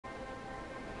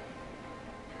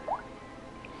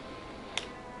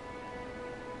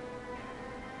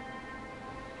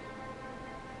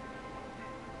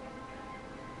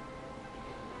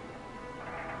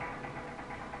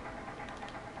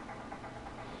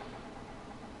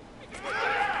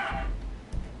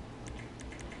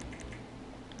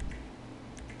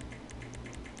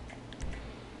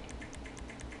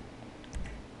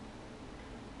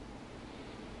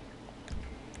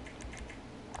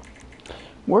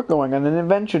We're going on an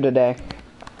adventure today.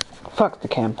 Fuck the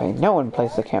campaign. No one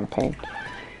plays the campaign.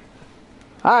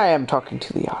 I am talking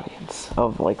to the audience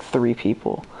of like 3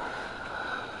 people.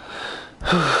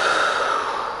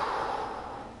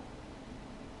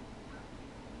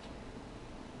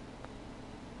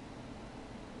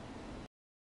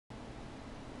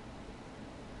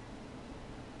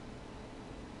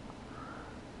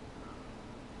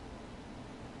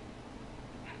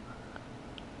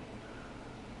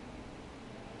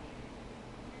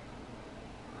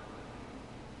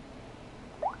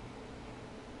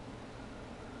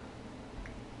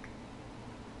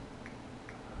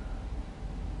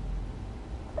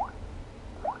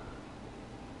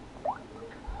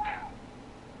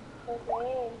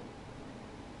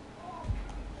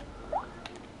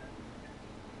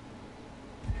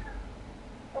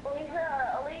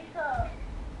 Elisa.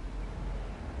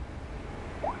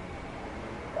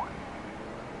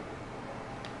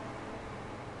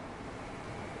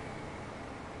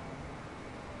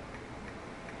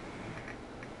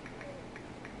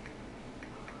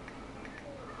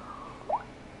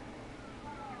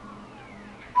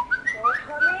 Don't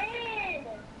come in.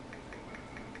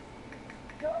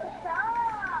 Don't stop.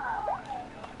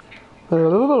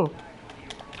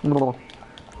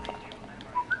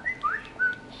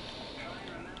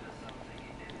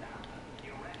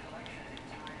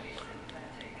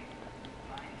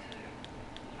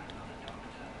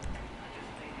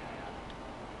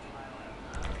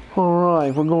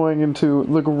 Alright, we're going into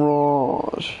the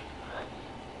garage.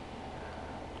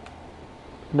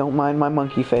 Don't mind my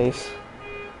monkey face.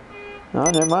 No,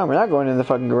 never mind, we're not going in the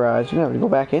fucking garage. You have to go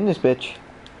back in this bitch.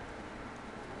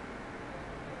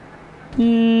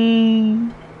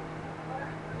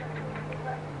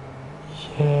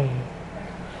 Yeah.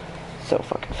 So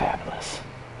fucking fabulous.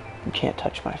 You can't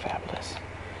touch my fabulous.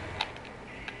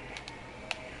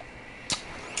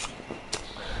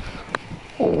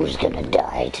 Who's gonna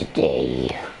die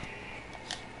today?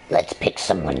 Let's pick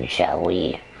someone, shall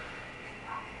we?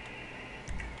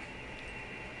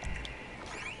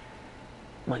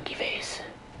 Monkey face.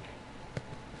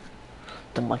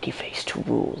 The monkey face to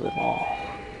rule them all.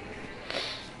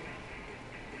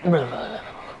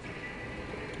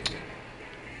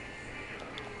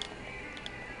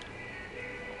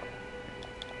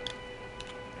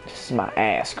 This is my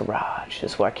ass garage.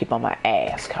 This is where I keep all my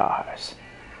ass cars.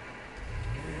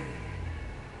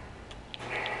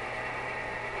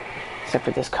 Except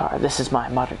for this car. This is my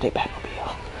modern day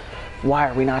Batmobile. Why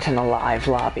are we not in a live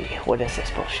lobby? What is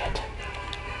this bullshit?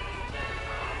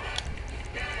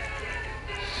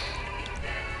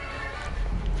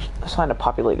 Let's find a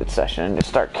populated session and just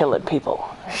start killing people.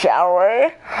 Shall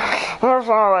we? That's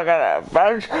all I got a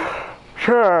bench.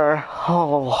 Sure.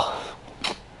 Oh.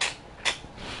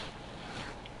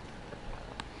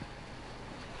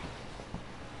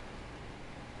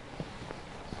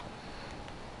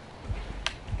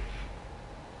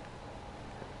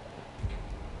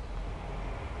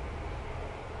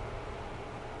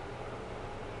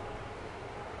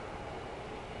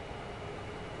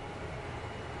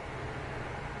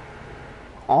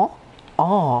 Oh,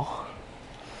 oh,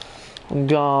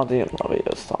 God, you love you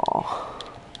so.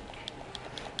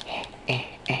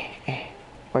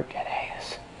 Work that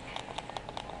ass.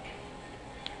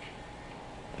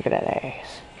 Look at that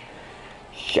ass.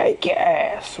 Shake your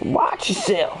ass. Watch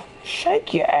yourself.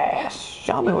 Shake your ass.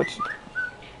 Show me what you do.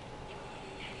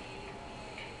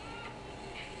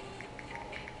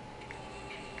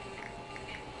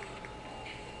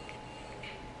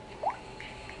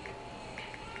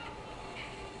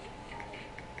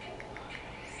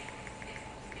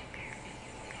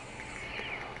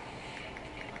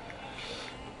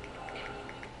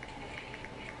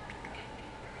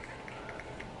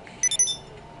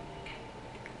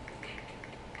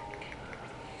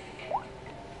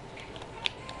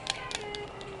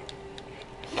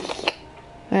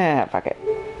 Fuck it.